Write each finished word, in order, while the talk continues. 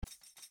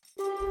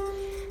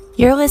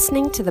You're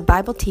listening to the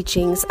Bible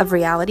teachings of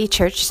Reality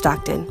Church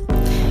Stockton.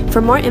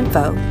 For more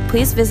info,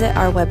 please visit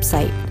our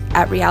website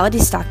at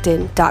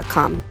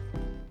realitystockton.com.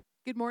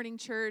 Good morning,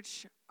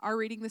 church. Our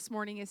reading this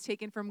morning is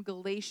taken from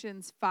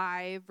Galatians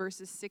 5,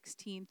 verses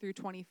 16 through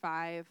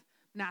 25.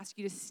 I'm going to ask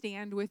you to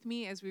stand with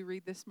me as we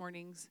read this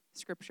morning's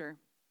scripture.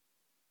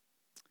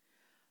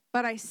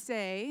 But I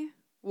say,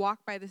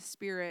 walk by the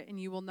Spirit, and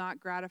you will not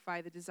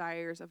gratify the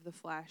desires of the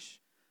flesh.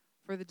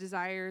 For the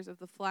desires of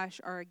the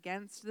flesh are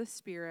against the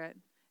Spirit,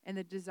 and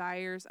the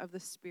desires of the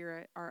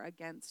Spirit are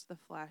against the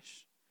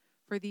flesh.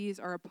 For these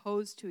are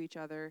opposed to each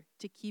other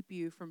to keep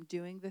you from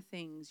doing the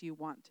things you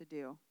want to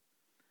do.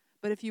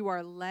 But if you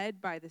are led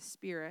by the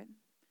Spirit,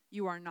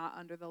 you are not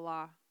under the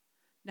law.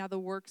 Now the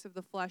works of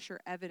the flesh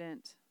are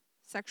evident: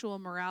 sexual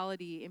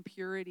immorality,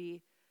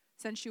 impurity,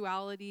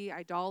 sensuality,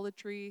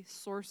 idolatry,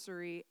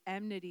 sorcery,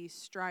 enmity,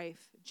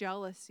 strife,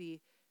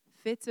 jealousy,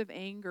 fits of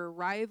anger,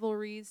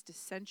 rivalries,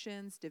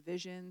 dissensions,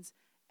 divisions,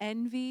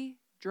 envy,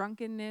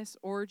 drunkenness,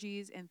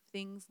 orgies, and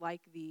things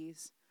like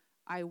these.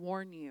 I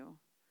warn you,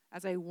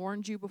 as I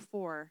warned you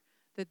before,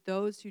 that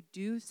those who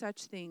do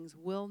such things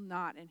will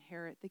not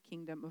inherit the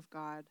kingdom of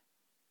God.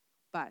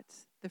 But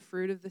the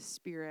fruit of the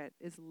Spirit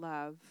is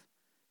love,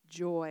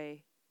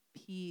 joy,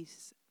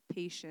 peace,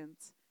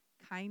 patience,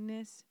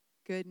 kindness,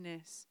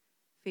 goodness,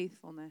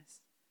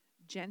 faithfulness,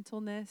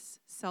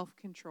 gentleness,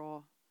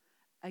 self-control.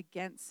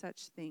 Against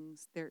such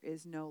things there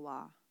is no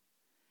law.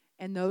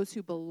 And those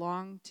who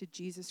belong to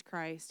Jesus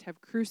Christ have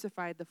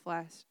crucified the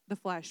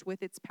flesh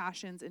with its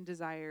passions and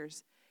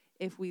desires.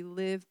 If we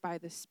live by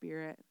the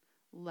Spirit,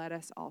 let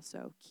us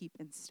also keep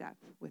in step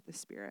with the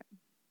Spirit.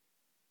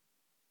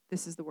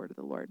 This is the word of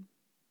the Lord.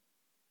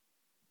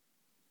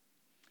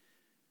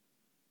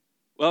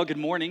 Well, good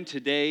morning.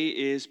 Today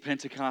is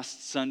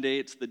Pentecost Sunday.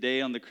 It's the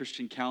day on the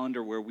Christian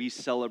calendar where we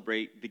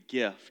celebrate the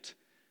gift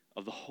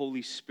of the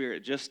Holy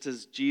Spirit. Just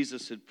as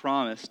Jesus had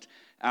promised,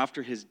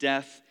 after his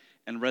death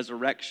and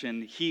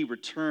resurrection, he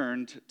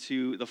returned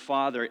to the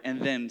Father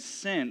and then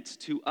sent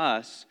to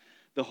us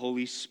the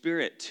Holy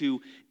Spirit to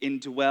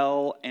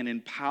indwell and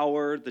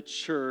empower the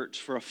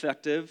church for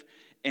effective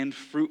and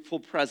fruitful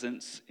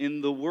presence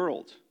in the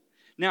world.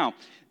 Now,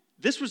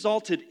 this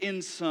resulted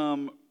in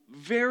some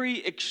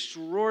very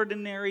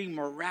extraordinary,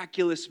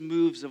 miraculous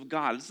moves of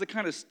God. This is the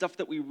kind of stuff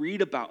that we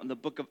read about in the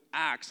book of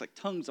Acts, like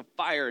tongues of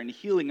fire and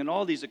healing and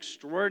all these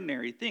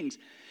extraordinary things.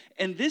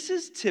 And this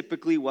is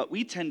typically what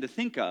we tend to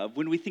think of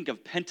when we think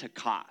of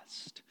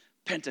Pentecost.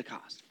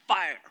 Pentecost,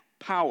 fire,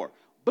 power,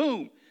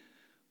 boom.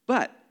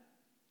 But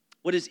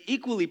what is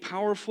equally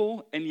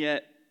powerful and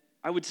yet,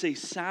 I would say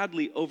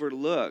sadly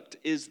overlooked,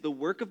 is the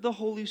work of the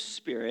Holy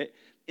Spirit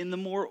in the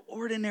more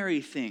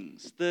ordinary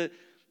things, the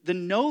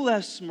no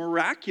less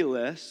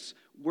miraculous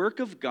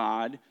work of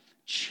God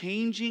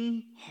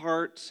changing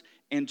hearts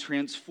and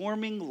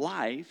transforming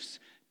lives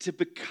to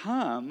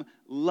become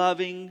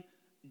loving,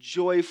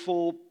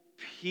 joyful,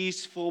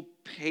 peaceful,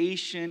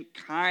 patient,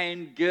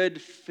 kind, good,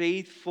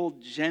 faithful,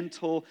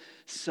 gentle,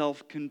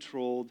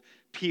 self-controlled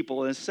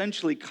people, and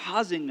essentially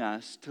causing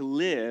us to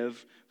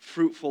live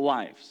fruitful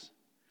lives.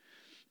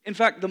 In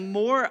fact, the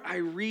more I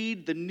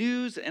read the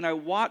news and I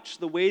watch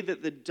the way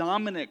that the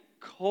dominant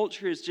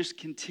culture is just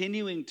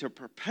continuing to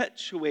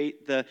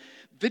perpetuate the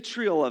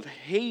vitriol of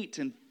hate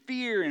and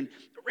fear and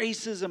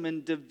racism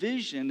and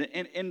division.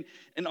 And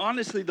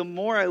honestly, the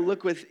more I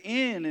look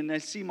within and I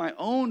see my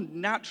own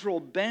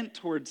natural bent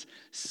towards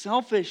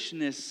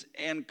selfishness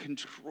and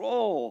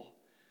control,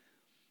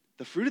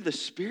 the fruit of the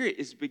Spirit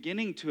is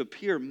beginning to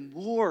appear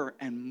more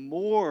and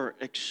more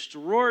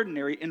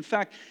extraordinary. In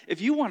fact, if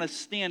you want to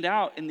stand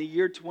out in the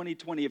year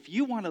 2020, if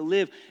you want to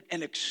live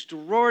an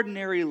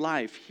extraordinary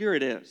life, here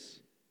it is.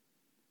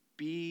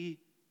 Be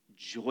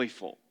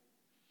joyful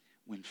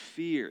when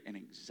fear and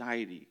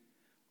anxiety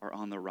are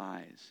on the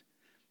rise.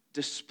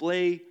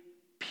 Display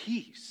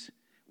peace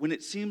when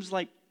it seems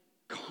like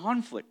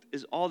conflict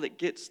is all that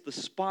gets the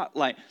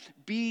spotlight.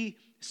 Be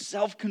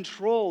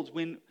self-controlled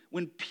when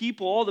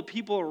people, all the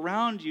people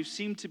around you,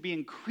 seem to be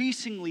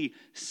increasingly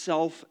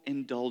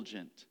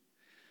self-indulgent.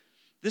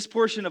 This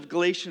portion of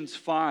Galatians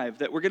 5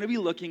 that we're going to be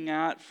looking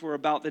at for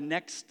about the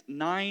next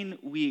 9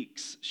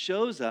 weeks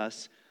shows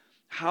us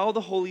how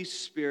the Holy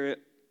Spirit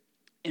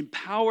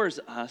empowers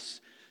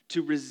us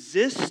to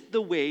resist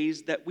the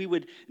ways that we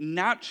would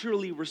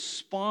naturally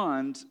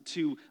respond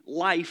to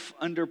life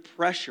under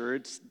pressure.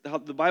 It's how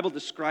the Bible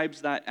describes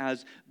that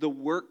as the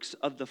works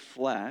of the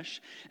flesh,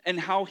 and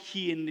how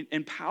he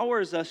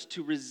empowers us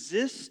to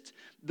resist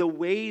the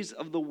ways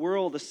of the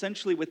world,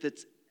 essentially with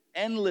its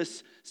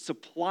endless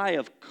supply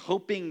of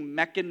coping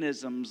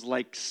mechanisms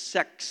like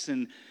sex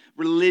and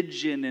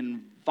religion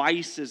and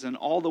vices and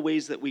all the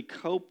ways that we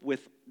cope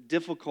with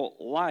difficult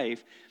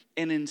life.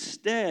 And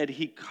instead,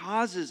 he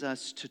causes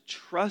us to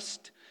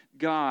trust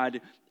God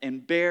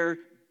and bear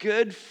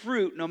good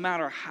fruit no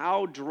matter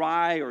how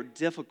dry or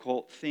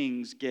difficult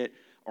things get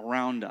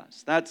around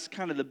us. That's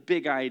kind of the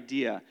big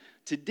idea.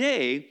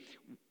 Today,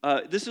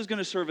 this is going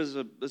to serve as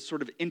a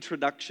sort of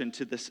introduction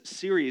to this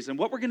series. And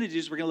what we're going to do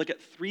is we're going to look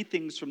at three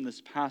things from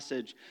this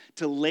passage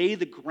to lay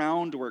the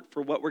groundwork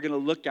for what we're going to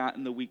look at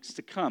in the weeks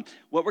to come.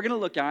 What we're going to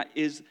look at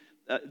is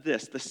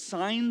the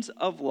signs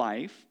of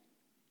life,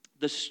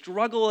 the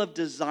struggle of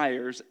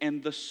desires,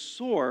 and the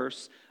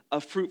source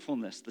of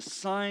fruitfulness. The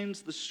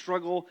signs, the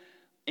struggle,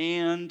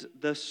 and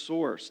the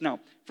source. Now,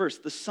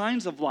 first, the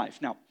signs of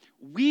life. Now,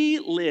 we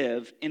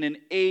live in an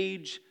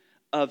age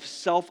of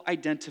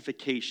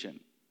self-identification.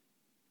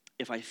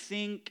 If I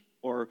think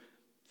or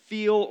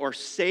feel or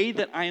say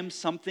that I am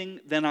something,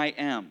 then I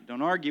am.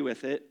 Don't argue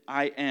with it.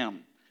 I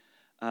am.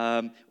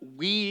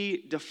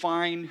 We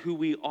define who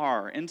we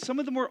are. And some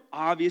of the more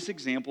obvious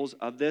examples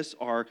of this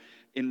are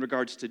in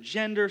regards to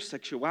gender,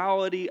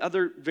 sexuality,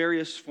 other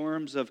various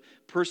forms of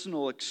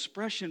personal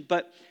expression.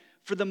 But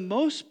for the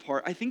most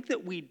part, I think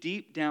that we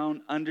deep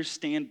down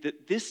understand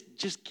that this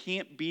just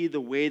can't be the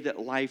way that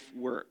life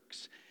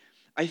works.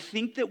 I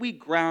think that we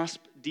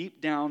grasp deep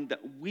down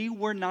that we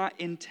were not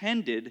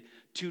intended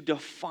to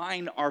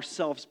define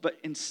ourselves, but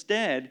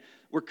instead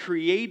we're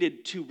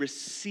created to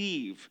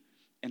receive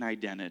an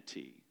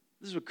identity.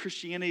 This is what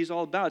Christianity is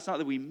all about. It's not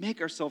that we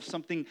make ourselves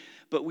something,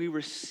 but we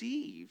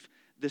receive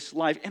this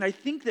life. And I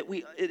think that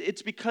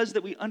it's because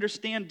that we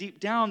understand deep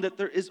down that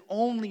there is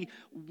only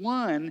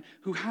one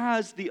who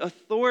has the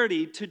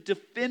authority to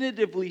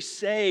definitively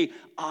say,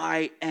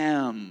 I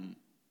am.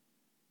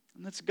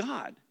 And that's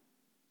God,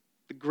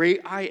 the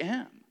great I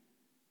am.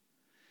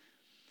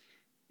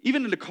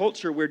 Even in a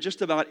culture where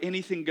just about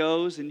anything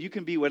goes and you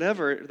can be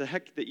whatever the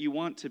heck that you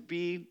want to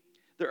be,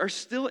 there are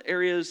still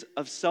areas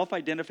of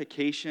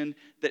self-identification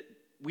that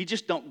we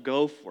just don't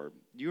go for.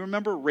 Do you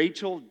remember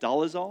Rachel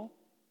Dolezal?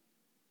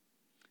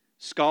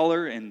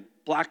 Scholar in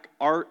black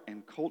art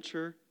and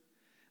culture.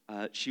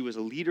 She was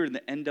a leader in the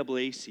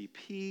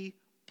NAACP,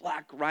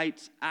 black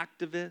rights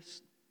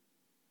activist.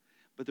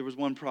 But there was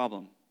one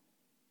problem.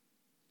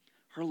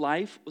 Her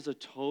life was a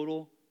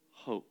total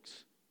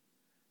hoax.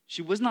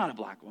 She was not a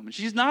black woman.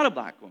 She's not a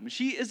black woman.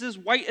 She is as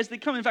white as they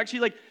come. In fact, she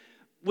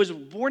was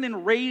born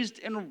and raised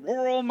in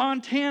rural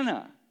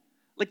Montana.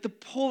 Like the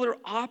polar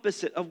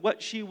opposite of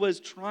what she was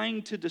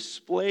trying to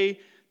display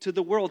to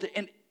the world.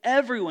 And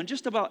everyone,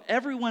 just about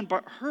everyone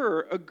but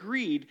her,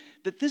 agreed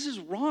that this is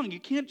wrong. You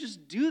can't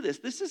just do this.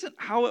 This isn't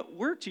how it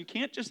works. You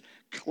can't just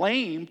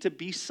claim to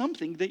be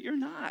something that you're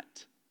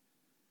not.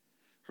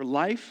 Her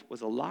life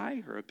was a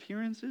lie. Her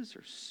appearances,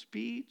 her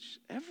speech,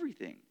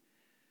 everything.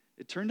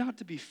 It turned out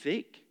to be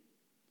fake.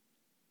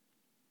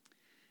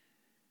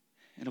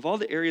 And of all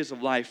the areas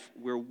of life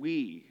where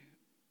we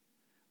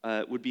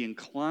would be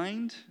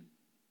inclined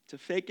to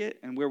fake it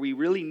and where we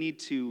really need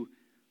to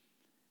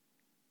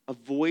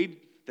avoid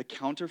the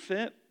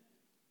counterfeit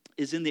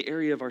is in the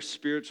area of our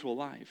spiritual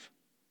life.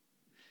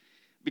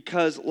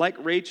 Because like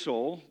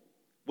Rachel,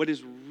 what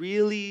is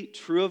really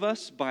true of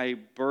us by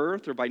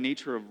birth or by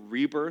nature of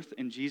rebirth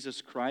in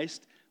Jesus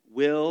Christ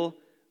will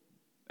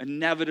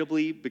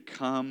inevitably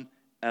become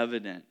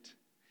evident.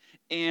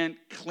 And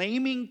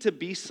claiming to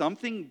be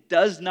something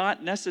does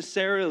not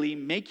necessarily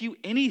make you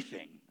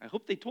anything. I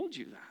hope they told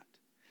you that.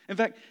 In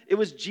fact, it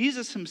was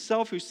Jesus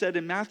himself who said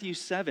in Matthew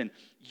 7,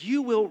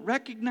 you will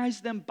recognize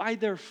them by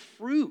their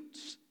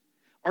fruits.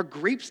 Are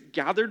grapes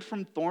gathered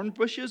from thorn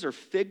bushes or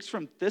figs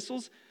from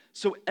thistles?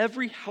 So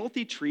every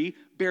healthy tree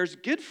bears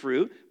good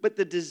fruit, but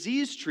the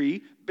diseased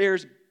tree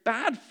bears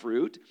bad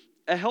fruit.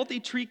 A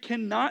healthy tree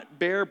cannot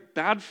bear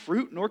bad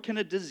fruit, nor can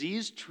a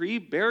diseased tree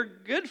bear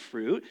good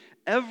fruit.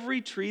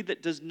 Every tree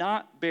that does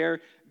not bear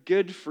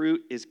good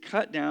fruit is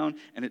cut down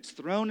and it's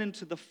thrown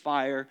into the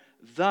fire.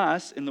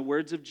 Thus, in the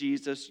words of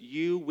Jesus,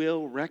 you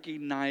will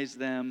recognize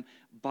them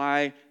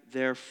by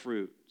their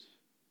fruit.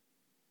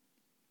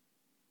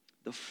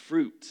 The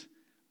fruit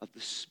of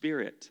the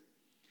Spirit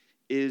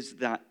is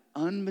that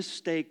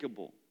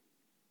unmistakable,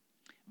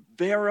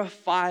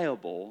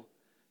 verifiable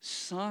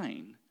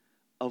sign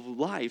of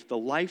life, the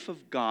life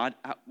of God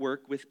at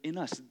work within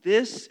us.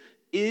 This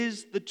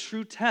is the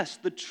true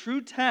test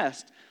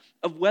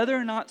of whether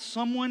or not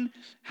someone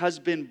has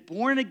been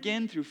born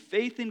again through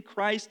faith in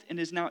Christ and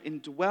is now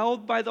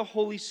indwelled by the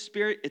Holy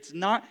Spirit. It's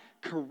not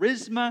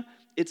charisma,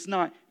 it's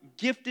not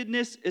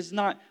giftedness, it's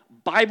not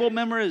Bible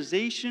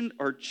memorization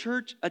or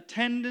church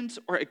attendance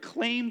or a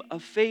claim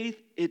of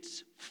faith.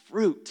 It's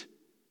fruit.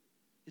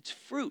 It's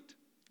fruit.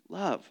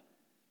 Love,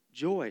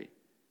 joy,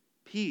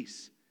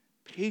 peace,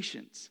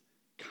 patience,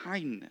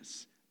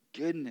 kindness,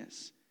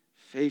 goodness,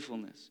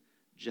 faithfulness,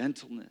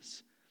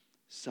 gentleness,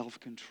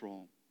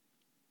 self-control.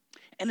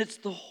 And it's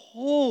the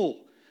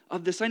whole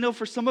of this. I know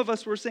for some of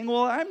us, we're saying,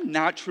 well, I'm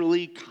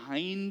naturally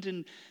kind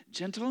and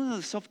gentle.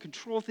 The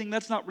self-control thing,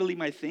 that's not really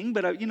my thing.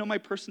 But, my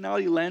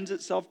personality lends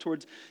itself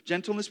towards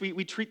gentleness.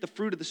 We treat the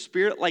fruit of the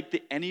Spirit like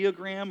the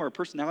Enneagram or a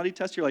personality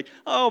test. You're like,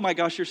 oh my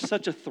gosh, you're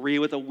such a 3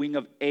 with a wing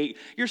of 8.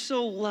 You're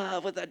so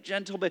love with that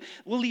gentle. But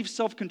we'll leave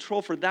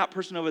self-control for that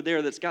person over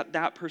there that's got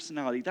that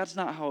personality. That's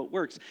not how it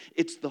works.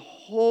 It's the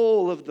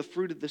whole of the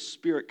fruit of the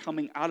Spirit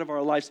coming out of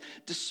our lives,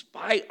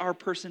 despite our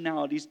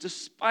personalities,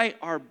 despite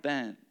our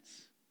bends.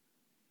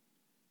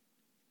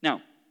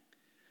 Now,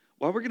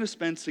 while we're going to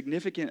spend a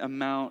significant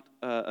amount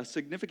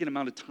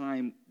of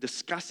time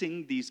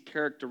discussing these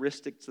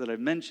characteristics that I've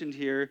mentioned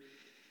here,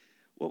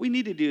 what we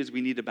need to do is we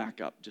need to back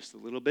up just a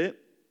little bit,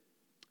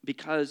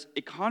 because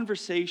a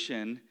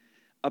conversation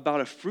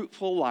about a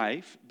fruitful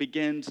life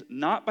begins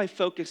not by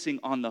focusing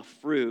on the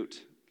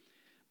fruit,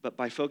 but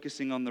by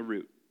focusing on the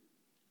root.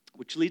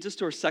 Which leads us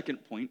to our second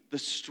point, the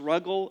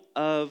struggle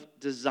of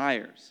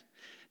desires.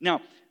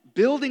 Now,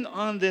 building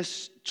on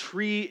this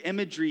tree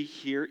imagery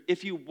here,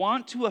 if you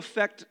want to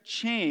affect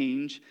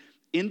change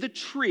in the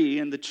tree,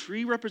 and the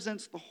tree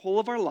represents the whole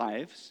of our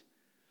lives,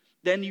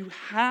 then you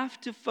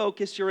have to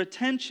focus your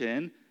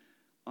attention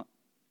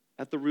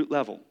at the root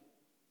level.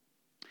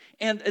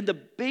 And the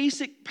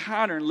basic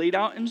pattern laid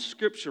out in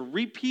Scripture,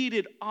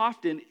 repeated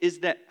often, is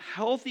that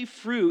healthy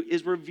fruit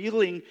is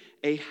revealing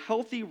a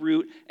healthy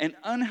root, and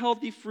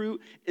unhealthy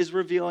fruit is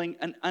revealing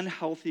an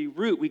unhealthy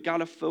root. We got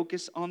to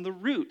focus on the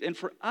root. And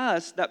for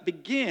us, that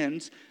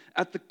begins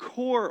at the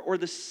core or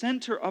the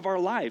center of our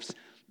lives,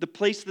 the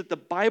place that the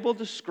Bible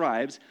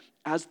describes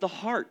as the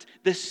heart,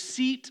 the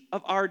seat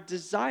of our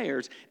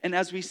desires. And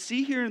as we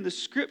see here in the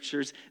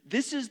Scriptures,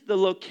 this is the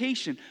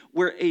location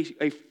where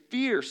a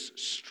fierce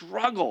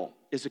struggle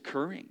is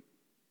occurring.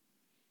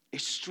 A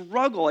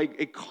struggle,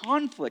 a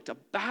conflict, a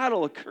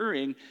battle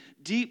occurring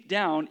deep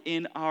down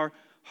in our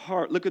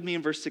heart. Look with me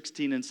in verse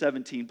 16 and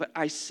 17. But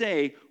I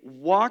say,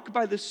 walk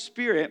by the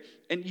Spirit,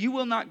 and you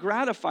will not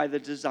gratify the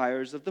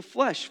desires of the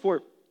flesh.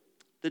 For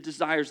the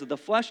desires of the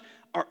flesh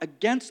are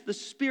against the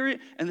Spirit,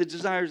 and the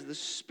desires of the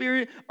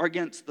Spirit are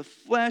against the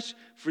flesh,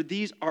 for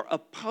these are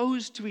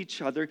opposed to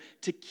each other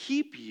to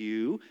keep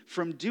you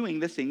from doing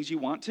the things you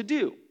want to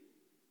do.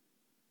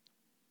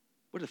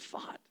 What a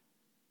thought.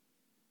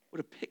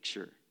 What a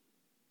picture.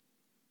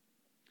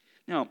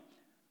 Now,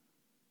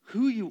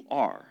 who you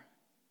are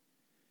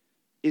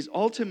is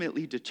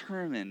ultimately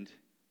determined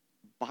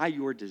by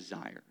your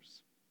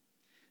desires.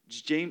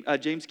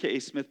 James K. A.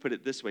 Smith put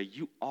it this way: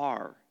 you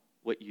are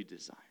what you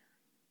desire.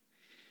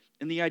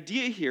 And the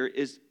idea here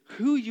is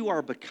who you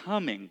are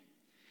becoming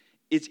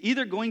is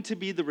either going to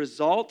be the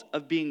result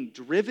of being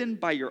driven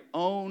by your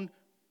own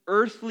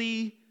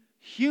earthly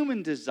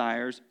human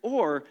desires,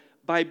 or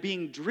by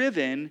being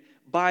driven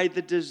by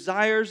the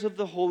desires of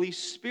the Holy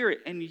Spirit.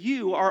 And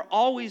you are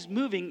always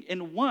moving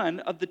in one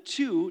of the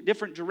two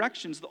different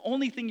directions. The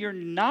only thing you're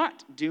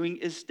not doing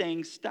is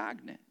staying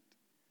stagnant.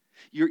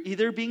 You're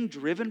either being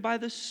driven by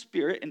the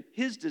Spirit and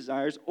His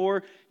desires,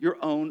 or your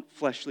own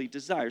fleshly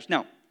desires.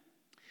 Now,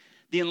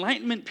 the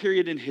Enlightenment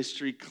period in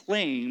history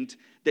claimed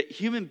that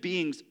human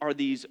beings are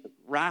these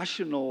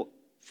rational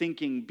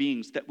thinking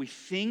beings, that we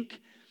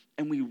think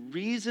and we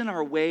reason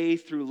our way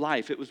through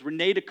life. It was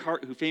Rene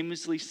Descartes who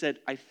famously said,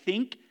 "I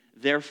think,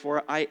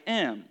 therefore I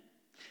am."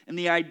 And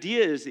the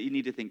idea is that you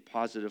need to think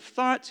positive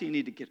thoughts, you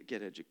need to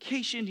get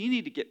education, you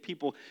need to get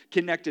people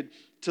connected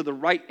to the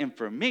right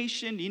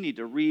information, you need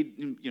to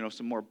read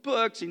some more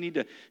books, you need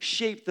to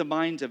shape the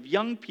minds of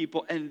young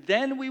people, and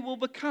then we will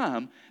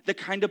become the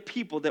kind of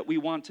people that we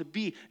want to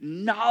be.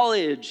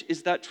 Knowledge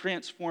is that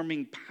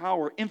transforming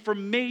power.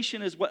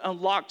 Information is what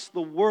unlocks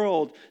the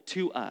world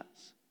to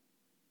us.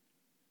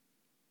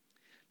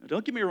 Now,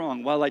 don't get me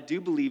wrong, while I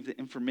do believe that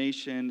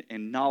information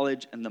and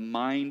knowledge and the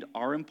mind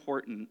are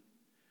important,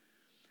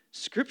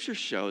 Scripture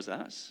shows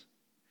us,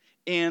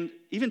 and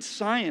even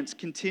science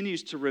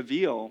continues to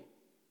reveal,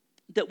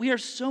 that we are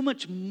so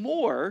much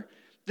more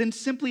than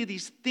simply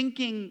these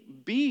thinking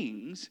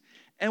beings,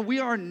 and we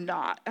are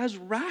not as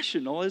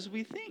rational as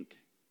we think.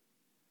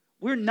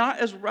 We're not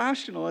as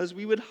rational as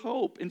we would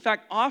hope. In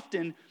fact,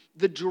 often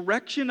the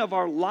direction of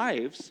our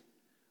lives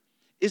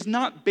is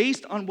not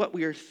based on what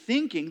we are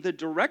thinking. The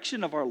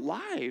direction of our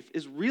life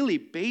is really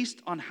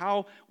based on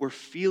how we're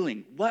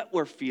feeling, what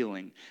we're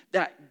feeling.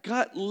 That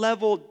gut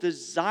level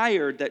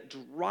desire that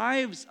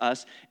drives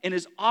us and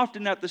is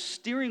often at the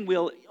steering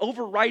wheel,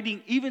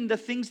 overriding even the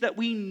things that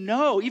we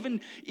know,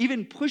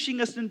 even pushing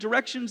us in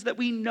directions that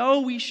we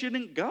know we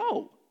shouldn't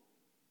go.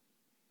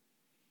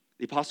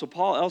 The Apostle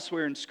Paul,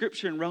 elsewhere in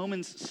Scripture in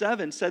Romans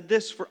 7, said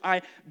this: "For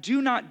I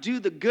do not do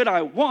the good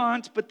I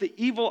want, but the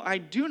evil I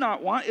do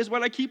not want is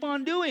what I keep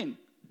on doing."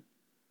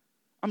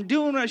 I'm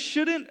doing what I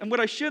shouldn't, and what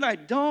I should I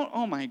don't.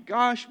 Oh my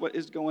gosh, what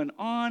is going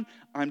on?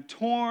 I'm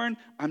torn,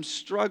 I'm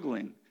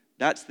struggling.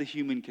 That's the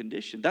human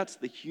condition. That's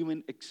the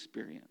human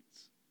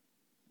experience.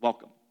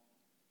 Welcome.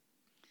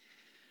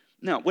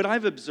 Now, what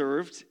I've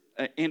observed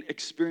and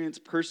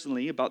experienced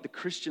personally about the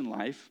Christian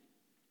life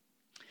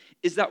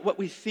is that what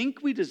we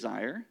think we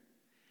desire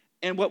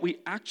and what we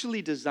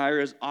actually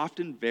desire is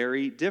often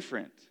very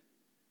different.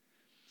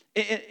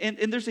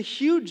 And there's a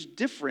huge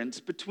difference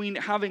between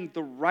having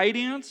the right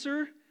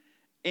answer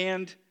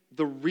and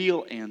the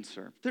real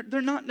answer.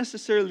 They're not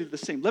necessarily the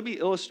same. Let me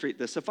illustrate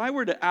this. If I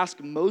were to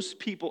ask most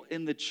people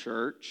in the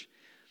church,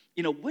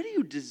 what do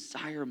you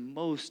desire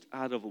most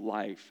out of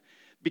life?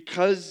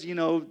 because,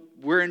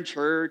 we're in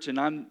church and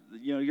I'm,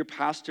 your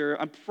pastor,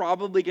 I'm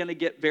probably going to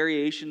get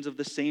variations of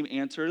the same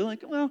answer.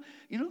 Like, well,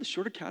 the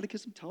Shorter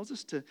Catechism tells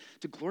us to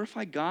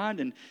glorify God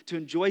and to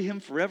enjoy him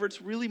forever.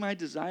 It's really my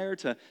desire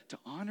to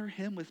honor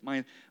him with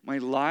my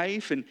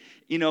life. And,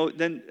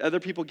 then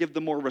other people give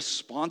the more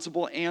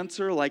responsible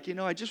answer. Like,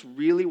 I just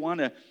really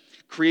want to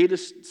create a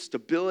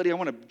stability. I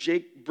want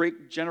to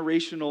break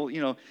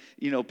generational,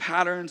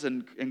 patterns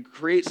and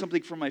create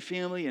something for my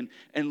family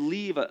and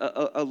leave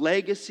a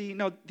legacy.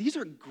 No, these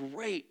are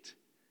great,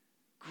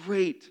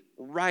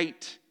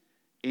 right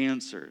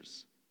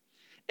answers.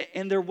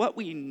 And they're what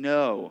we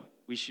know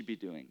we should be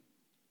doing.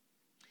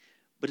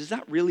 But is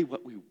that really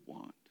what we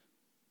want?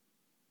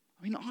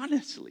 I mean,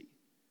 honestly,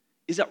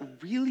 is that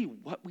really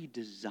what we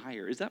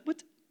desire? Is that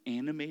what's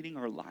animating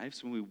our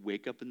lives when we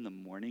wake up in the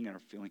morning and are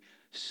feeling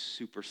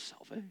super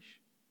selfish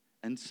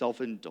and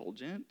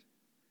self-indulgent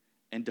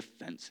and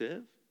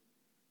defensive?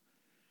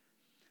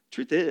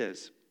 Truth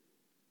is,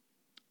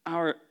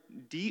 our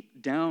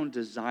deep down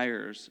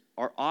desires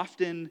are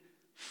often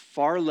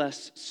far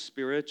less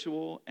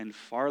spiritual and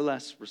far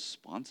less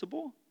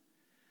responsible,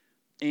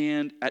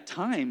 and at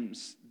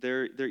times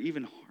they're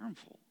even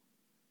harmful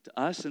to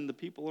us and the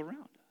people around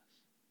us.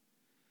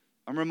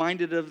 I'm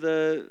reminded of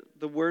the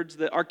words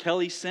that R.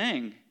 Kelly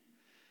sang.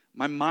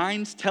 My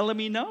mind's telling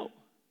me no,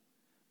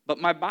 but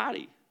my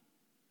body's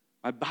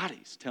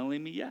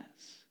telling me yes.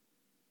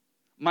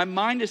 My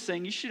mind is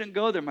saying, you shouldn't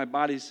go there. My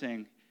body's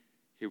saying,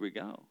 here we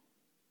go.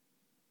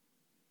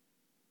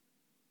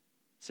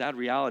 Sad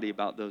reality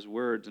about those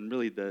words, and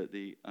really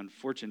the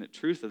unfortunate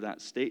truth of that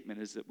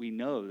statement, is that we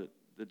know that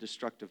the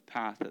destructive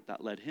path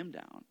that led him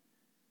down,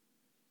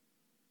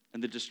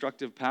 and the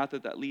destructive path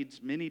that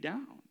leads many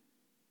down.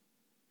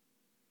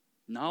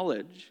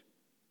 Knowledge,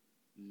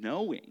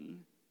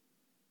 knowing,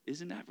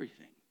 isn't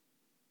everything.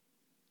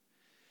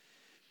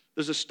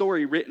 There's a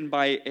story written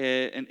by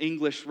an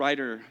English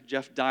writer,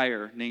 Jeff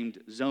Dyer, named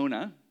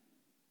Zona.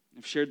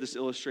 I've shared this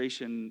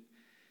illustration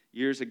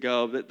years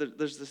ago, but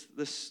there's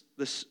this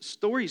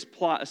story's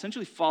plot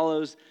essentially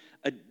follows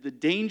the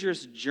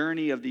dangerous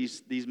journey of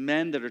these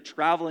men that are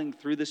traveling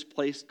through this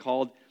place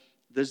called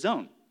the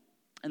Zone.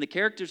 And the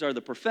characters are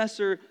the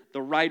professor,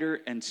 the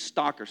writer, and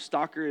Stalker.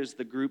 Stalker is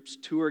the group's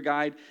tour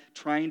guide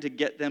trying to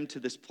get them to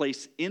this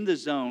place in the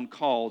zone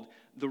called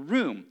the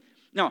Room.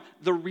 Now,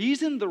 the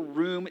reason the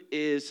Room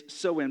is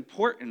so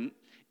important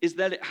is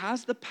that it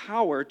has the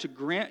power to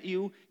grant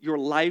you your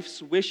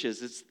life's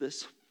wishes. It's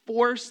this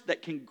force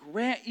that can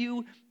grant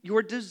you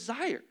your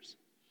desires.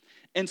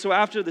 And so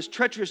after this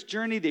treacherous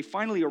journey, they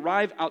finally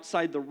arrive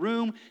outside the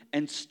Room,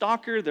 and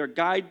Stalker, their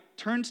guide,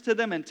 turns to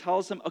them and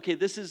tells them, okay,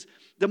 this is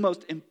the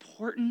most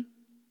important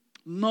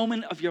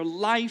moment of your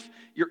life.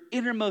 Your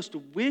innermost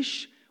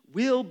wish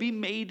will be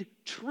made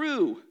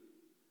true.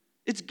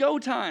 It's go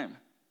time.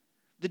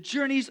 The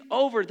journey's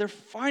over. They're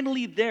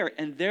finally there,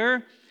 and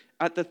they're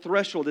at the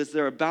threshold. As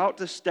they're about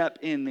to step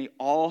in, they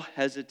all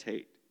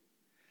hesitate,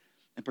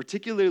 and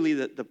particularly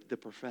the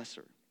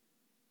professor.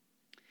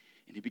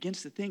 And he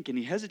begins to think, and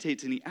he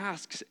hesitates, and he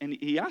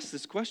asks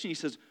this question. He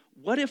says,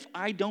 what if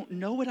I don't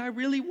know what I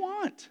really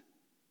want?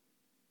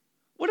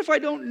 What if I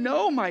don't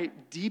know my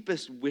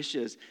deepest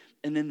wishes?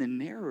 And then the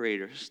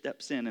narrator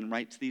steps in and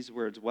writes these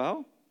words,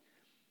 well,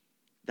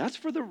 that's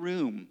for the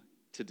Room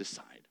to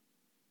decide.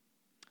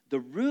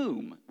 The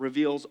Room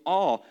reveals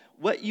all.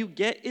 What you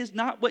get is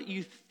not what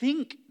you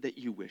think that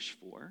you wish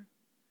for,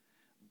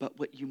 but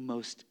what you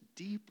most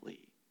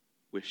deeply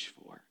wish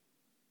for.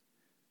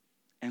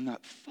 And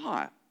that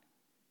thought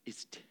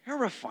is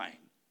terrifying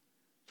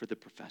for the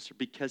professor,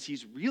 because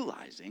he's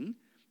realizing,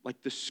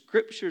 like the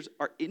scriptures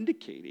are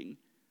indicating,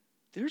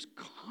 there's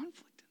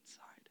conflict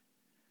inside.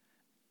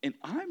 And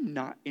I'm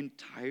not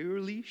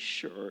entirely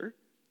sure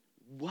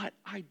what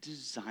I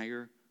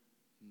desire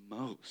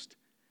most.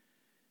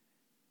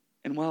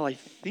 And while I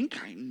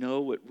think I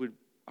know what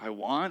I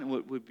want and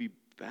what would be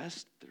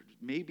best, there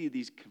may be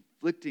these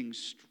conflicting,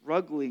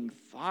 struggling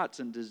thoughts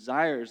and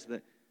desires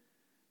that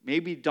may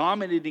be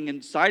dominating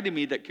inside of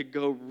me that could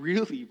go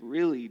really,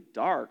 really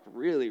dark,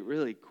 really,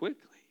 really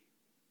quickly.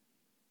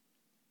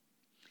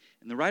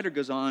 And the writer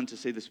goes on to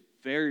say this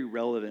very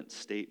relevant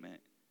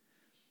statement.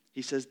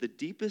 He says, the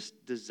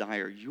deepest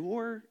desire,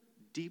 your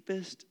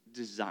deepest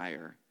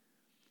desire,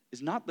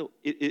 is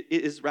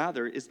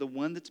the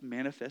one that's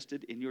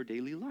manifested in your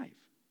daily life.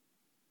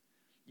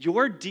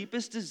 Your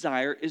deepest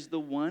desire is the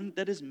one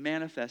that is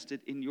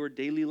manifested in your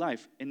daily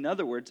life. In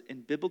other words,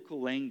 in biblical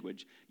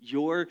language,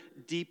 your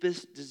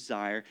deepest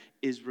desire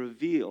is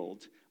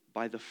revealed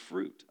by the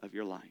fruit of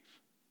your life.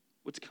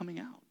 What's coming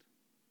out?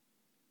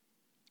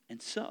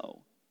 And so,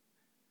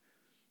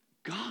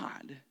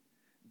 God,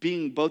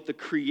 being both the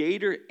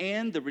creator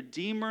and the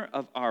redeemer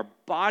of our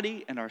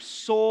body and our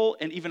soul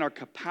and even our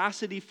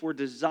capacity for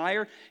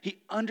desire, he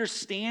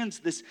understands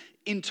this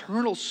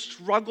internal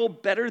struggle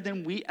better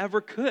than we ever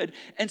could.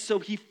 And so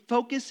he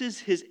focuses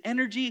his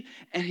energy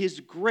and his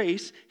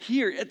grace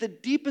here at the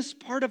deepest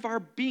part of our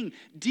being,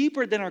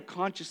 deeper than our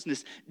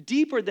consciousness,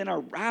 deeper than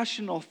our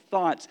rational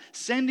thoughts,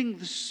 sending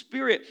the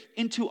Spirit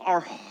into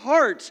our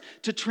hearts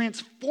to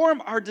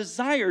transform our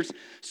desires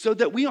so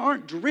that we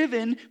aren't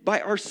driven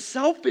by our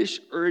selfish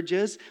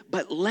urges,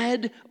 but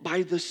led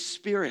by the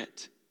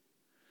Spirit.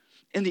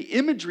 And the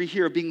imagery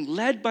here of being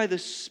led by the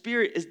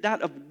Spirit is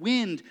that of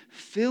wind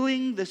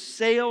filling the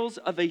sails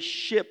of a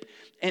ship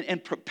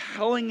and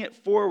propelling it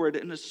forward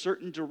in a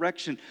certain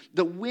direction.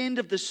 The wind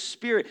of the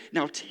Spirit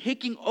now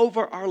taking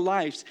over our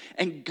lives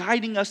and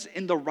guiding us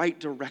in the right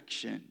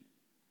direction.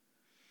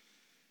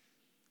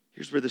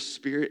 Here's where the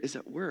Spirit is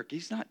at work.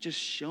 He's not just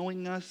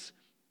showing us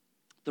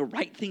the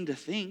right thing to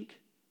think.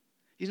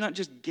 He's not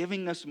just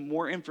giving us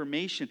more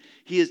information.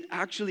 He is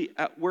actually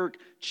at work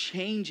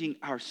changing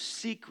our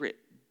secret,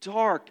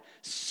 dark,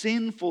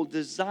 sinful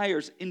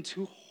desires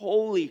into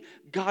holy,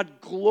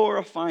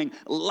 God-glorifying,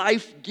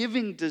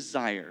 life-giving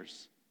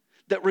desires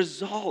that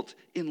result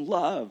in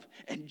love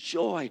and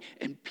joy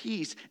and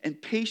peace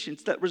and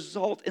patience, that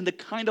result in the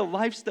kind of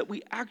lives that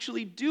we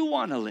actually do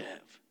want to live.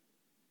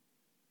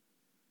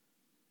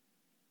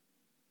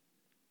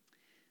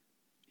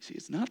 You see,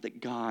 it's not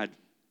that God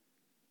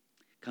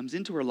comes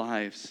into our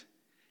lives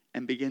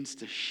and begins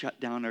to shut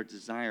down our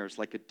desires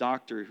like a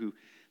doctor who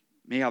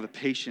may have a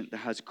patient that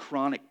has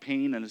chronic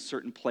pain in a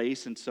certain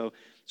place, and so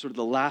sort of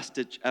the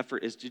last-ditch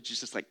effort is to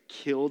just like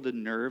kill the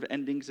nerve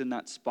endings in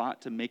that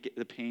spot to make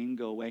the pain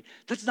go away.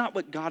 That's not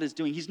what God is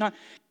doing. He's not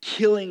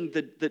killing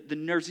the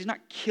nerves. He's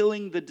not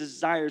killing the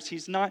desires.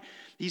 He's not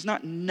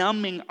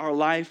numbing our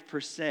life per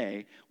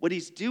se. What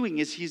he's doing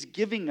is he's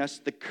giving us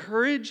the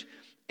courage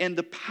and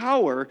the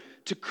power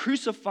to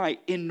crucify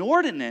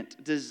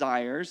inordinate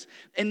desires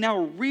and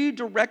now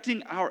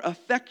redirecting our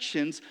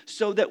affections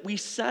so that we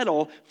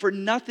settle for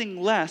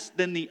nothing less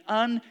than the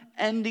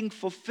unending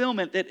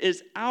fulfillment that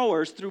is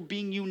ours through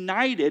being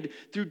united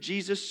through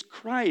Jesus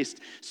Christ,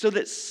 so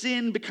that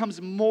sin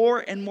becomes more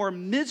and more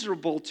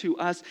miserable to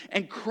us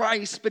and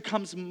Christ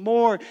becomes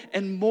more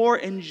and more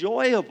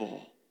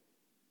enjoyable.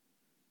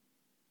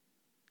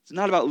 It's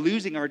not about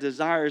losing our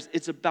desires.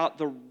 It's about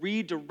the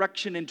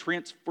redirection and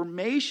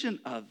transformation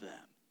of them.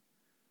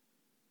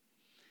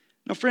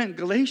 Now, friend,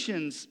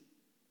 Galatians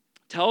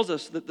tells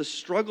us that the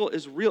struggle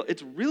is real.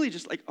 It's really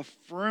just like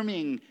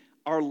affirming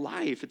our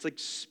life. It's like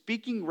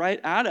speaking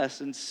right at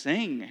us and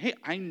saying, hey,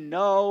 I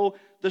know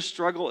the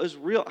struggle is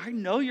real. I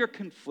know you're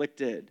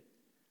conflicted.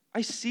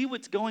 I see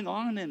what's going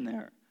on in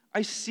there.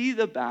 I see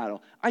the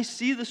battle. I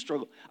see the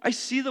struggle. I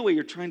see the way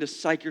you're trying to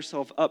psych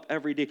yourself up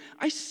every day.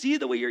 I see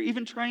the way you're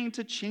even trying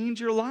to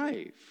change your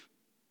life.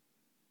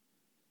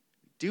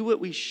 Do what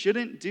we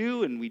shouldn't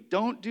do, and we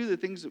don't do the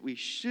things that we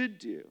should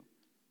do.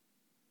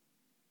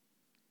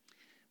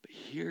 But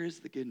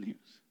here's the good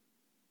news.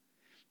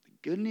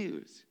 The good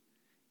news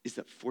is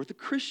that for the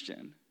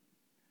Christian,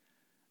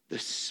 the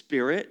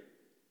Spirit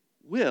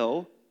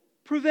will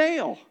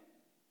prevail.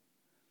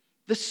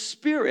 The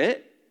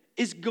Spirit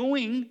is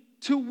going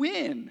to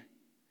win.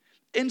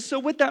 And so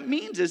what that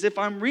means is, if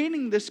I'm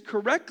reading this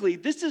correctly,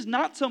 this is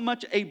not so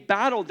much a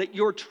battle that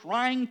you're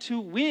trying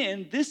to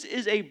win. This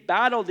is a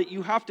battle that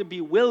you have to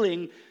be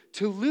willing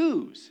to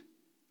lose,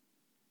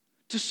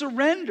 to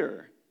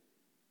surrender.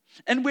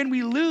 And when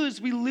we lose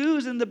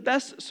in the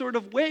best sort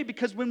of way,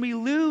 because when we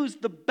lose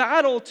the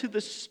battle to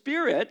the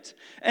Spirit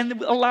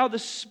and allow the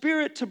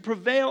Spirit to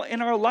prevail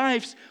in our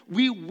lives,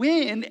 we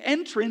win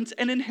entrance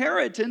and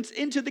inheritance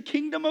into the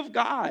kingdom of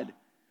God.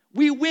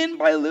 We win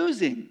by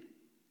losing.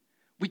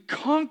 We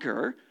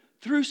conquer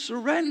through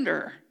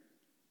surrender.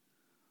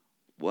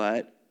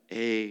 What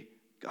a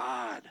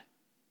God.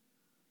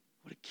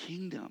 What a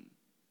kingdom.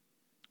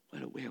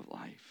 What a way of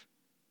life.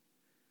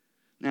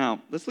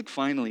 Now, let's look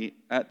finally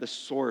at the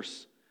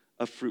source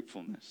of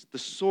fruitfulness. The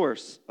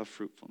source of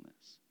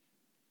fruitfulness.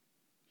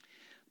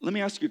 Let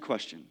me ask you a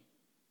question.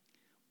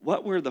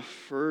 What were the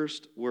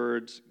first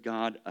words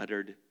God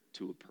uttered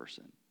to a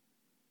person?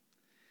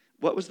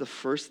 What was the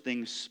first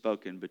thing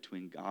spoken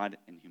between God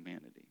and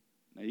humanity?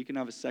 Now, you can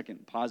have a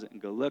second, pause it, and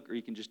go look, or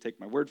you can just take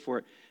my word for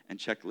it and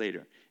check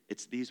later.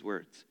 It's these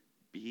words: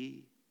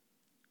 be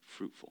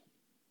fruitful.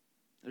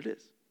 There it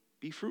is.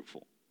 Be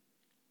fruitful.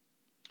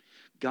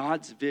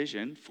 God's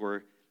vision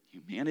for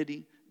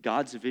humanity,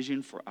 God's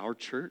vision for our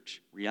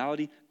church,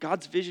 reality,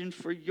 God's vision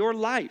for your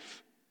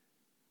life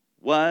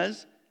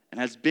was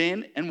and has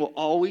been and will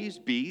always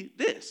be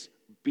this: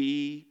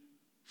 be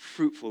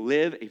fruitful.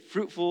 Live a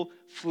fruitful,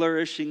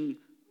 flourishing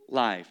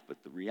life.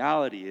 But the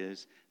reality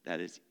is that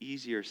it's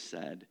easier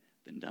said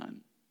than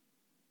done.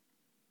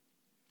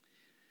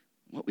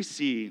 What we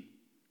see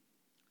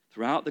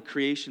throughout the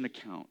creation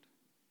account,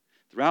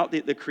 throughout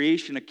the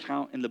creation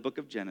account in the book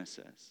of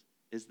Genesis,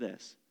 is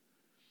this: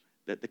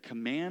 that the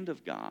command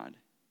of God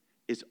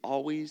is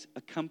always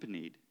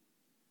accompanied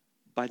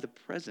by the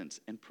presence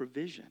and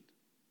provision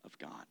of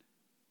God.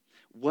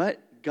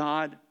 What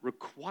God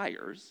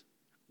requires,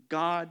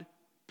 God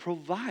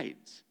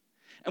provides.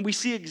 And we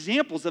see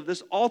examples of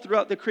this all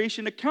throughout the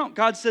creation account.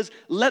 God says,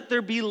 let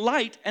there be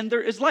light, and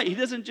there is light. He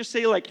doesn't just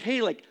say like,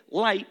 hey, like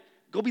light,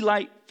 go be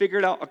light, figure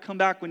it out, I'll come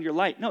back when you're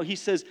light. No, he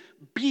says,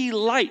 be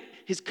light.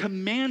 His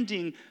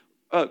commanding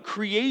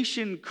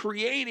creation,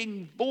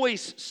 creating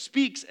voice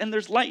speaks, and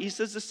there's light. He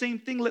says the same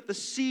thing, let the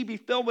sea be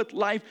filled with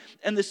life,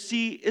 and the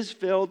sea is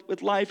filled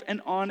with life,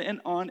 and on and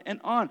on and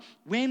on.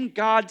 When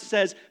God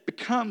says,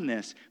 become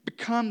this,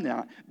 become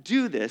that,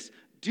 do this,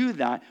 do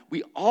that,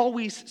 we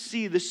always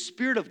see the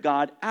Spirit of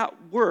God at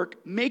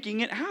work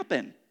making it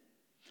happen,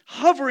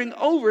 hovering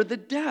over the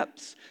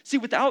depths. See,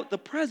 without the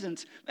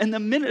presence and the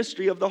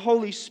ministry of the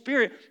Holy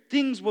Spirit,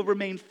 things will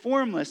remain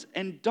formless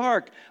and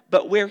dark.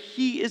 But where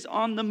He is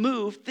on the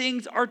move,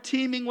 things are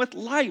teeming with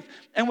life.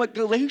 And what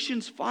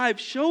Galatians 5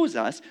 shows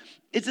us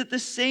is that the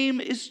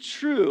same is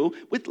true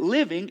with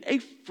living a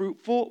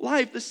fruitful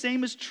life. The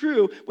same is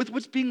true with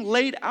what's being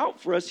laid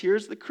out for us here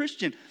as the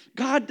Christian.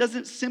 God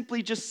doesn't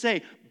simply just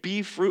say,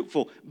 be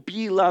fruitful,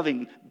 be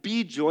loving,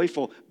 be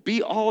joyful,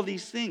 be all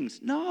these things.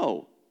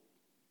 No.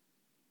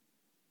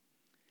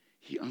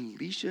 He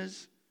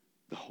unleashes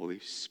the Holy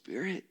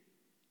Spirit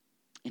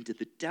into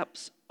the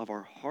depths of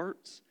our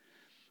hearts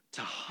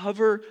to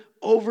hover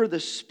over the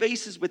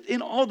spaces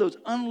within all those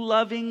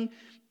unloving,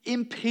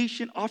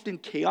 impatient, often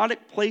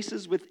chaotic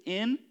places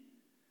within,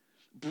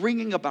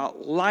 bringing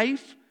about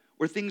life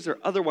where things are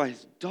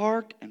otherwise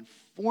dark and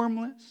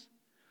formless.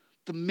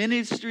 The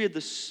ministry of the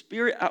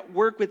Spirit at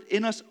work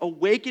within us,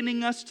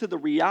 awakening us to the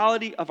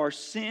reality of our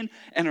sin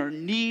and our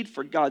need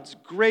for God's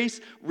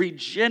grace,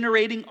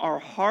 regenerating our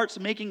hearts,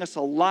 making us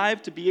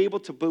alive to be able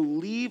to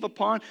believe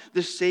upon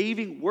the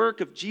saving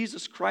work of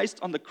Jesus Christ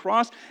on the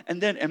cross,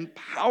 and then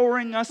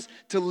empowering us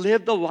to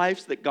live the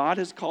lives that God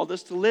has called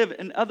us to live.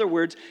 In other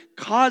words,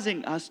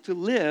 causing us to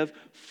live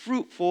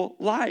fruitful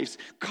lives,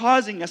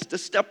 causing us to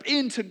step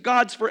into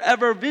God's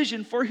forever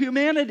vision for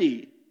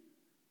humanity.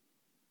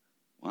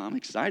 Well, I'm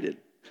excited.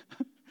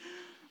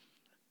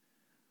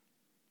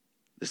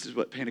 This is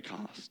what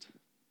Pentecost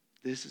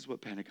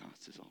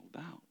is all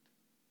about.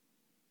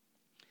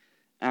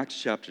 Acts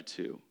chapter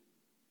 2,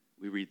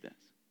 we read this.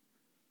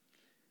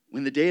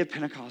 When the day of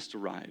Pentecost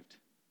arrived,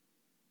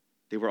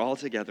 they were all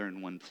together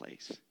in one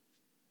place.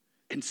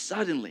 And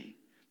suddenly,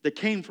 there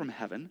came from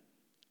heaven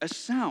a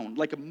sound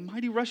like a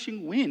mighty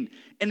rushing wind,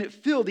 and it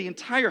filled the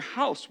entire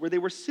house where they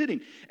were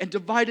sitting, and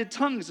divided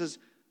tongues as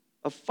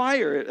a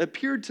fire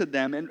appeared to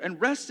them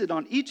and rested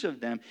on each of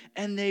them,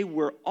 and they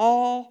were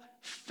all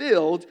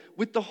filled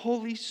with the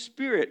Holy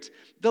Spirit.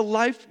 The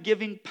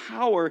life-giving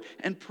power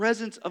and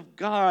presence of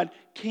God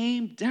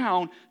came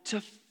down to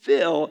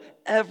fill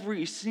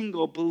every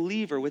single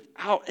believer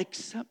without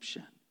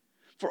exception.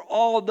 For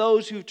all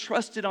those who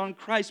trusted on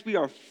Christ, we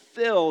are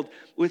filled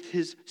with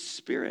His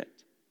Spirit.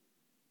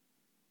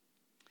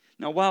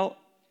 Now, while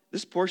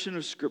this portion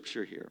of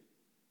Scripture here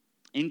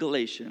in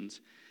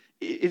Galatians,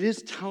 it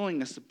is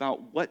telling us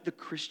about what the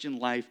Christian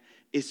life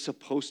is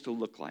supposed to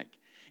look like.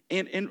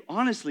 And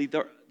honestly,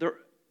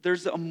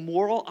 there's a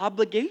moral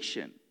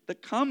obligation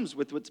that comes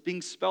with what's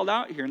being spelled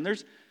out here. And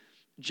there's,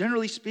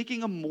 generally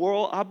speaking, a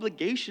moral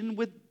obligation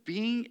with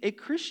being a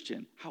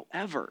Christian.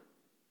 However,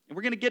 and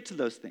we're going to get to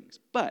those things,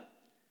 but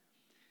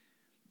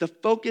the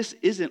focus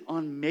isn't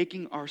on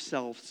making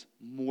ourselves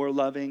more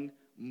loving,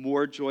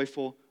 more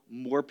joyful,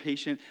 more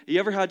patient.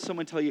 You ever had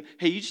someone tell you,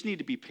 hey, you just need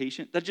to be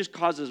patient? That just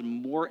causes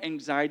more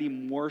anxiety,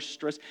 more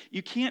stress.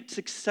 You can't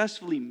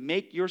successfully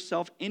make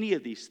yourself any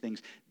of these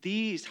things.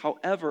 These,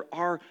 however,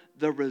 are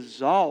the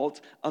result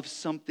of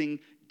something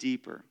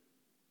deeper.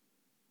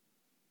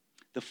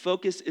 The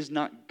focus is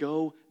not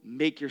go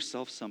make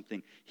yourself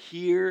something.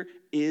 Here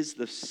is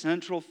the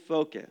central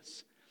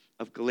focus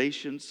of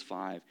Galatians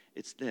 5.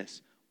 It's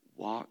this: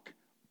 walk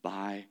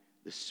by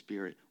the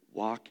Spirit.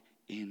 Walk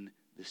in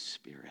the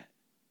Spirit.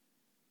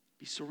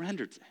 Be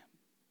surrendered to Him.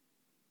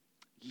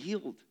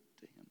 Yield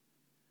to Him.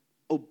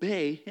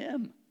 Obey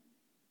Him.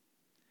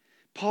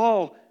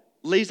 Paul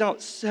lays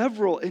out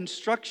several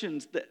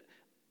instructions that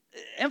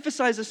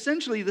emphasize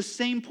essentially the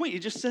same point. He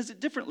just says it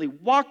differently.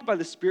 Walk by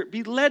the Spirit.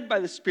 Be led by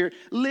the Spirit.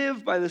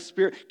 Live by the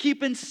Spirit.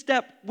 Keep in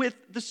step with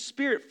the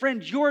Spirit.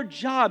 Friend, your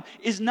job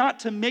is not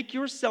to make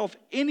yourself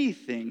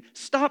anything.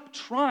 Stop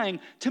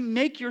trying to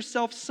make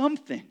yourself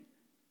something.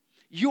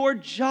 Your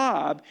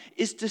job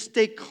is to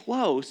stay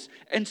close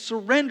and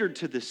surrendered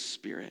to the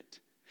Spirit.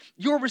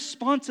 Your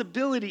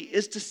responsibility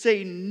is to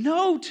say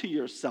no to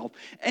yourself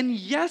and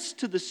yes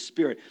to the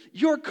Spirit.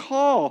 Your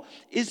call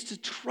is to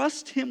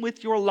trust Him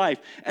with your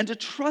life and to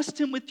trust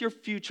Him with your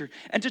future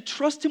and to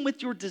trust Him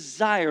with your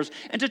desires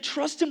and to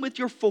trust Him with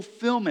your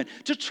fulfillment,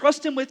 to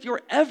trust Him with your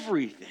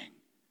everything.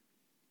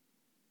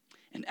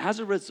 And as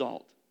a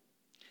result,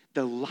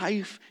 the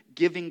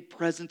life-giving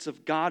presence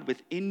of God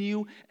within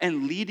you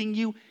and leading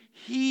you,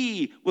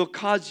 He will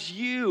cause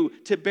you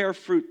to bear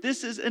fruit.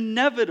 This is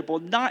inevitable,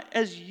 not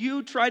as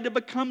you try to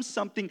become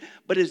something,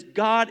 but as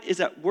God is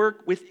at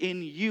work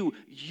within you.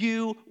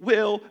 You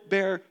will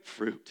bear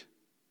fruit.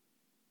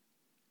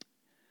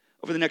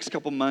 Over the next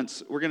couple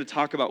months, we're going to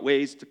talk about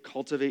ways to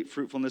cultivate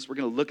fruitfulness. We're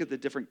going to look at the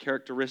different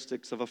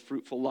characteristics of a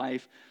fruitful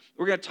life.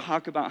 We're going to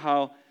talk about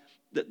how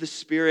the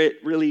Spirit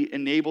really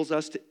enables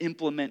us to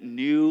implement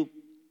new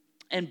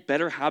and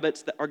better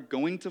habits that are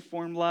going to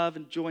form love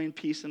and joy and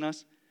peace in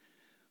us.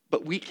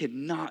 But we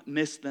cannot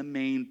miss the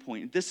main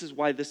point. This is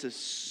why this is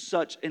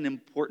such an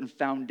important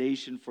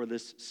foundation for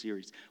this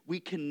series. We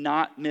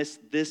cannot miss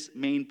this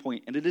main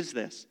point, and it is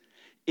this.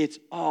 It's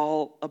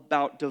all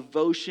about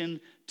devotion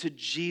to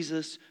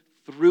Jesus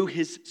through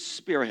his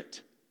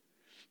Spirit.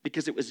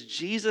 Because it was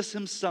Jesus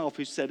himself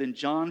who said in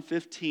John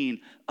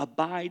 15,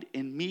 "Abide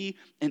in me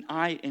and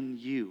I in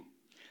you.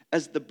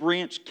 As the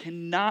branch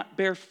cannot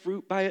bear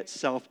fruit by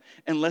itself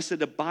unless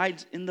it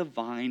abides in the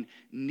vine,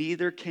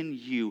 neither can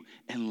you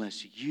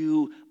unless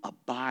you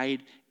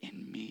abide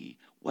in me."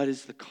 What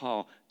is the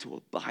call? To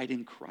abide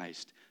in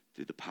Christ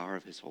through the power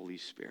of his Holy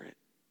Spirit.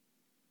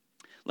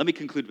 Let me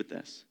conclude with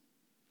this.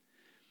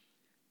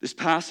 This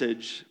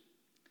passage,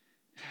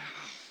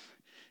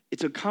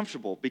 it's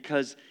uncomfortable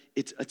because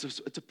it's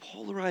a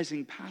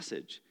polarizing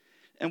passage.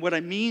 And what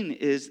I mean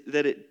is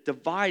that it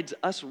divides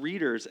us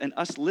readers and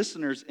us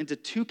listeners into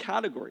two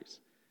categories.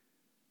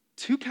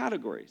 Two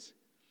categories.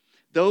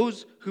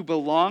 Those who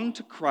belong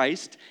to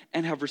Christ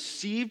and have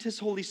received his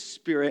Holy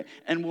Spirit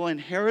and will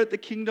inherit the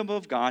kingdom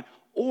of God,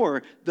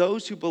 or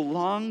those who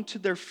belong to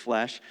their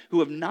flesh, who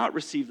have not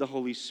received the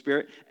Holy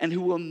Spirit and who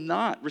will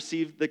not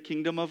receive the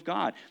kingdom of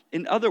God.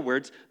 In other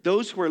words,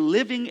 those who are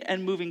living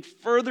and moving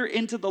further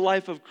into the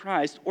life of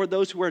Christ, or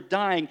those who are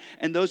dying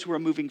and those who are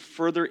moving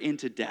further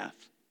into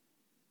death.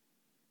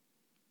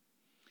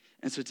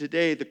 And so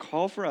today, the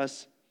call for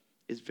us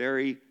is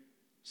very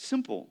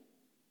simple.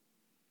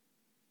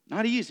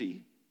 Not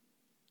easy,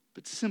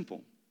 but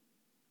simple.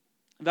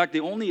 In fact, the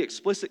only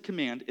explicit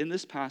command in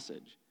this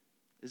passage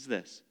is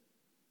this: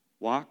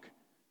 walk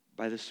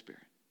by the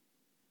Spirit.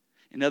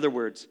 In other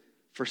words,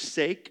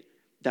 forsake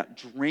that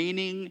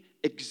draining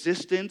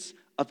existence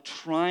of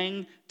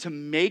trying to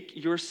make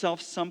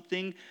yourself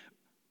something.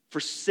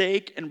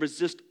 Forsake and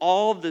resist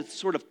all the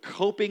sort of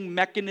coping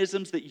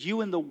mechanisms that you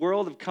and the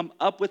world have come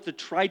up with to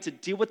try to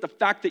deal with the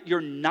fact that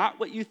you're not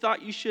what you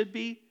thought you should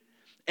be,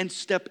 and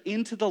step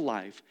into the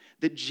life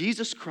that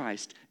Jesus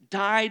Christ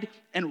died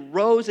and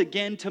rose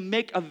again to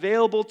make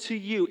available to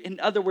you. In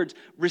other words,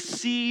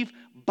 receive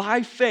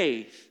by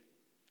faith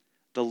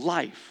the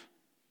life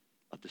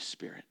of the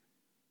Spirit.